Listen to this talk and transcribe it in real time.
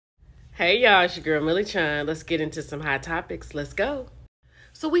Hey y'all, it's your girl Millie Chan. Let's get into some hot topics. Let's go.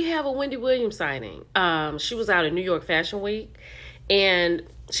 So we have a Wendy Williams sighting. She was out at New York Fashion Week and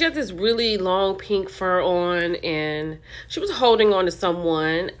she had this really long pink fur on and she was holding on to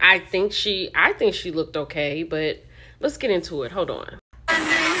someone. I think she looked okay, but let's get into it. Hold on.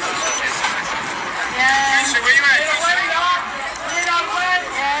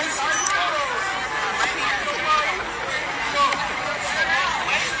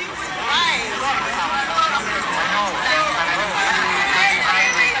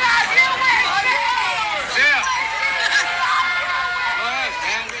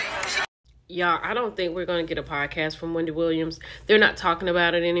 Y'all, I don't think we're going to get a podcast from Wendy Williams. They're not talking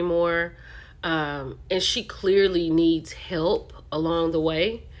about it anymore. And she clearly needs help along the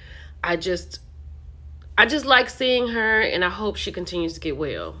way. I just like seeing her, and I hope she continues to get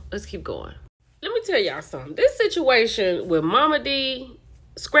well. Let's keep going. Let me tell y'all something. This situation with Mama D,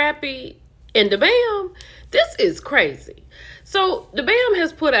 Scrappy, and Da Bam, this is crazy. So Da Bam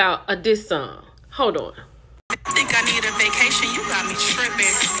has put out a diss song. Hold on. I think I need a vacation, you got me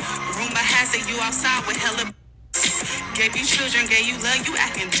tripping. Rumor has it you outside with hella gave you children, gave you love, you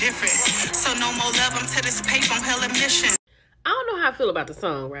acting different. So no more love, I'm to this paper, I'm hella mission. I don't know how I feel about the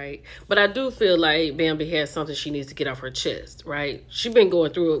song, right? But I do feel like Bambi has something she needs to get off her chest, right? She's been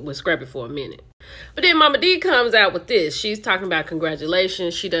going through it with Scrappy for a minute. But then Mama D comes out with this. She's talking about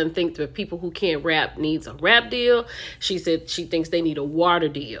congratulations. She doesn't think the people who can't rap needs a rap deal. She said she thinks they need a water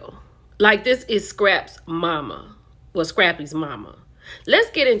deal. Like, this is Scrappy's mama. Well, Scrappy's mama. Let's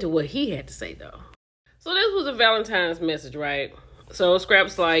get into what he had to say, though. So this was a Valentine's message, right? So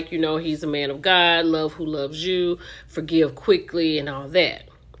Scrapp's like, you know, he's a man of God, love who loves you, forgive quickly, and all that.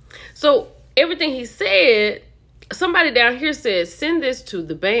 So everything he said, somebody down here said, send this to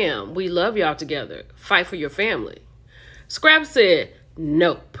Da Bam. We love y'all together. Fight for your family. Scrap said,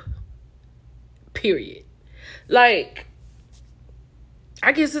 nope. Period. Like,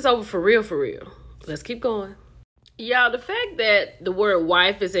 I guess it's over for real, for real. Let's keep going. Y'all, the fact that the word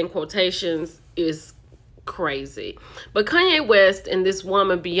wife is in quotations is crazy. But Kanye West and this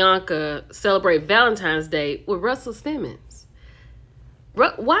woman, Bianca, celebrate Valentine's Day with Russell Simmons.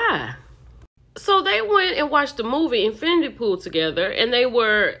 Why? So they went and watched the movie Infinity Pool together, and they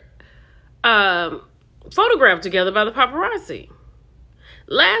were photographed together by the paparazzi.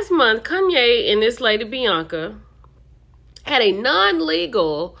 Last month, Kanye and this lady, Bianca, had a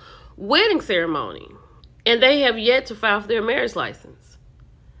non-legal wedding ceremony, and they have yet to file for their marriage license.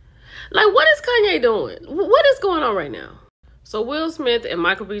 Like, what is Kanye doing? What is going on right now? So Will Smith and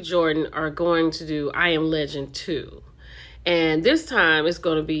Michael B. Jordan are going to do I Am Legend 2. And this time it's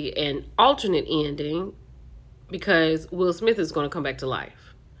going to be an alternate ending because Will Smith is going to come back to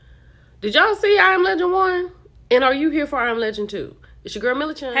life. Did y'all see I Am Legend 1? And are you here for I Am Legend 2? It's your girl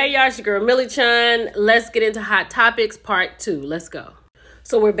Millie Chan. Hey y'all, it's your girl Millie Chan. Let's get into Hot Topics Part 2. Let's go.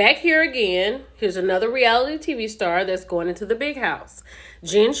 So we're back here again. Here's another reality TV star that's going into the big house.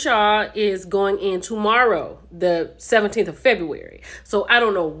 Jen Shah is going in tomorrow, the 17th of February. So I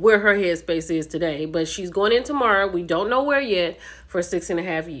don't know where her headspace is today, but she's going in tomorrow. We don't know where yet for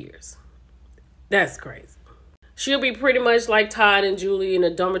 6.5 years. That's crazy. She'll be pretty much like Todd and Julie in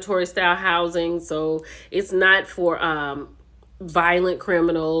a dormitory style housing. So it's not for violent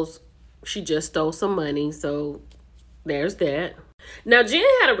criminals. She just stole some money. So there's that. Now, Jen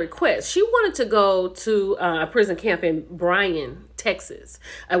had a request. She wanted to go to a prison camp in Bryan, Texas,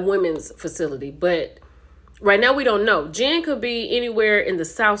 a women's facility. But right now, we don't know. Jen could be anywhere in the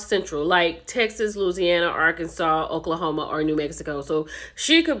South Central, like Texas, Louisiana, Arkansas, Oklahoma, or New Mexico. So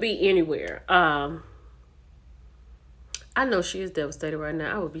she could be anywhere. I know she is devastated right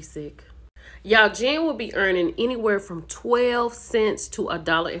now. I would be sick. Y'all, Jen will be earning anywhere from 12 cents to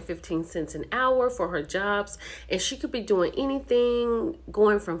 $1.15 an hour for her jobs. And she could be doing anything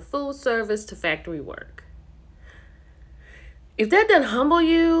going from food service to factory work. If that doesn't humble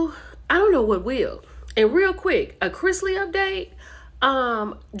you, I don't know what will. And real quick, a Chrisley update.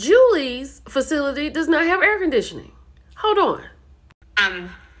 Julie's facility does not have air conditioning. Hold on.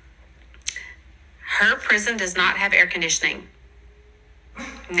 Her prison does not have air conditioning.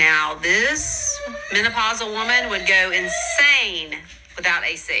 Now, this menopausal woman would go insane without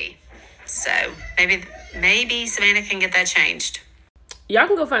AC. So maybe Savannah can get that changed. Y'all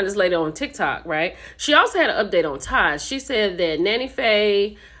can go find this lady on TikTok, right? She also had an update on Todd. She said that Nanny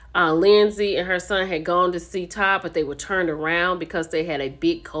Faye, Lindsay, and her son had gone to see Todd, but they were turned around because they had a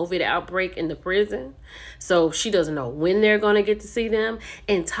big COVID outbreak in the prison. So she doesn't know when they're going to get to see them.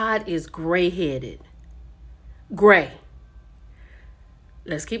 And Todd is gray-headed. Gray.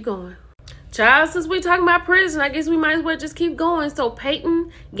 Let's keep going. Child, since we talking about prison, I guess we might as well just keep going. So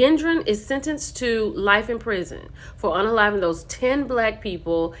Peyton Gendron is sentenced to life in prison for unaliving those 10 black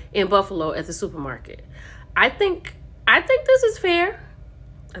people in Buffalo at the supermarket. I think this is fair.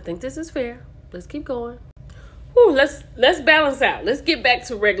 I think this is fair. Let's keep going. Whew, let's balance out. Let's get back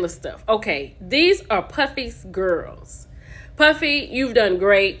to regular stuff. Okay, these are Puffy's girls. Puffy, you've done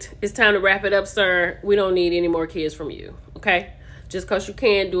great. It's time to wrap it up, sir. We don't need any more kids from you, okay? Just because you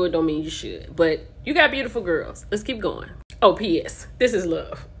can do it don't mean you should. But you got beautiful girls. Let's keep going. Oh, P.S. This is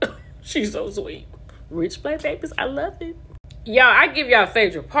love. She's so sweet. Rich black babies, I love it. Y'all, I give y'all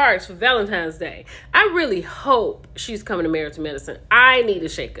favorite parts for Valentine's Day. I really hope she's coming to Married to Medicine. I need a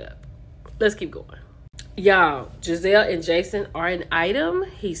shake up. Let's keep going. Y'all, Giselle and Jason are an item.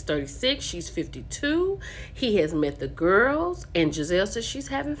 He's 36. She's 52. He has met the girls. And Giselle says she's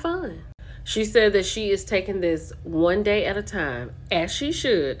having fun. She said that she is taking this one day at a time, as she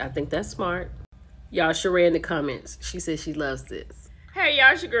should. I think that's smart. Y'all, Sheree in the comments, she says she loves this. Hey,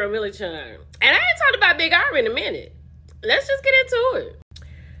 y'all, it's your girl, Millie Chun. And I ain't talked about Big Ari in a minute. Let's just get into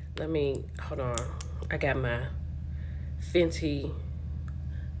it. Hold on. I got my Fenty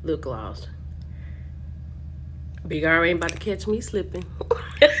lip gloss. Big Ari ain't about to catch me slipping.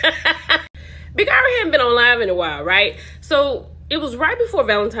 Big Ari hadn't been on live in a while, right? So it was right before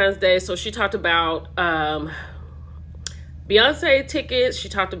Valentine's Day, so she talked about Beyonce tickets. She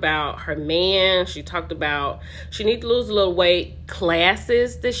talked about her man. She talked about she needs to lose a little weight,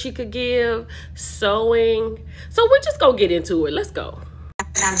 classes that she could give, sewing. So we're just gonna get into it. Let's go.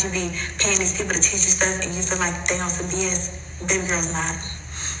 Sometimes you be paying these people to teach you stuff and you feel like they on some BS. Baby girl's not.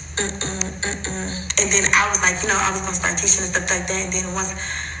 And then I was like, I was gonna start teaching and stuff like that. And then once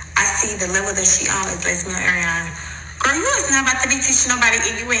I see the level that she on, it plays me on Ariana. Girl, you was not about to be teaching nobody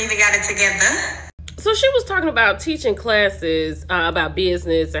and you ain't even got it together. So she was talking about teaching classes about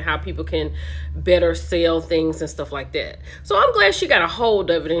business and how people can better sell things and stuff like that. So I'm glad she got a hold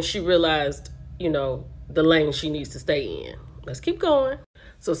of it and she realized, the lane she needs to stay in. Let's keep going.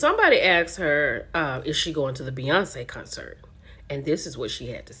 So somebody asked her, is she going to the Beyonce concert? And this is what she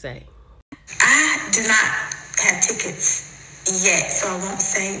had to say. I do not have tickets yet, so I won't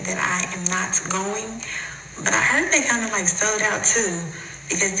say that I am not going. But I heard they kind of sold out too.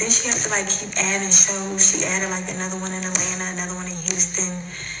 Because then she had to keep adding shows. She added another one in Atlanta, another one in Houston.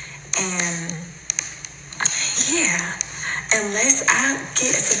 And yeah, unless I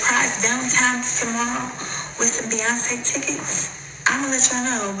get a surprise Valentine tomorrow with some Beyonce tickets, I'm gonna let y'all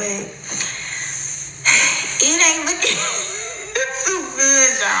know. But it ain't looking too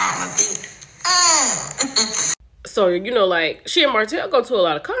good, y'all. So, she and Martell go to a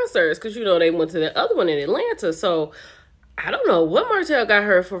lot of concerts because, they went to the other one in Atlanta. So I don't know what Martell got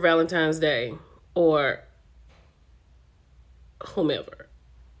her for Valentine's Day or whomever.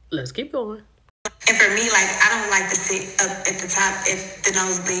 Let's keep going. And for me, I don't like to sit up at the top at the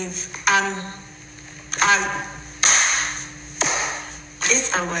nosebleeds. It's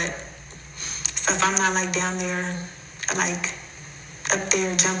for what? So if I'm not down there, up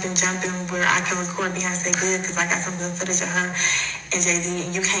there jumping where I can record Beyonce good because I got some good footage of her and Jay-Z.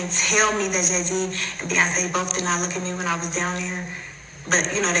 And you can't tell me that Jay-Z and Beyonce both did not look at me when I was down there.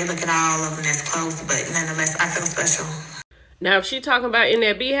 But, they look at all of them as close. But nonetheless, I feel special. Now, if she talking about in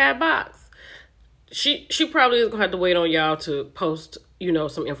that Beehive box, she probably is going to have to wait on y'all to post,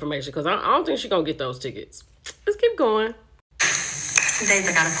 some information. Because I don't think she's going to get those tickets. Let's keep going. Some days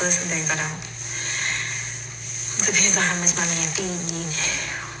I got to push, some days I don't. Depends on how much my man feeds me.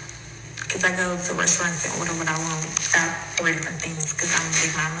 Because I go to restaurants and order what I want without 3 different things. Because I'm a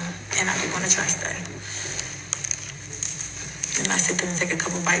big mama and I do want to try stuff. And I sit there and take a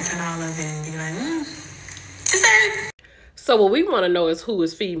couple bites and all of it and be like, dessert. So what we want to know is who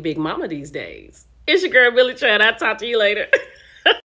is feeding Big Mama these days. It's your girl, Millie Chun. I'll talk to you later.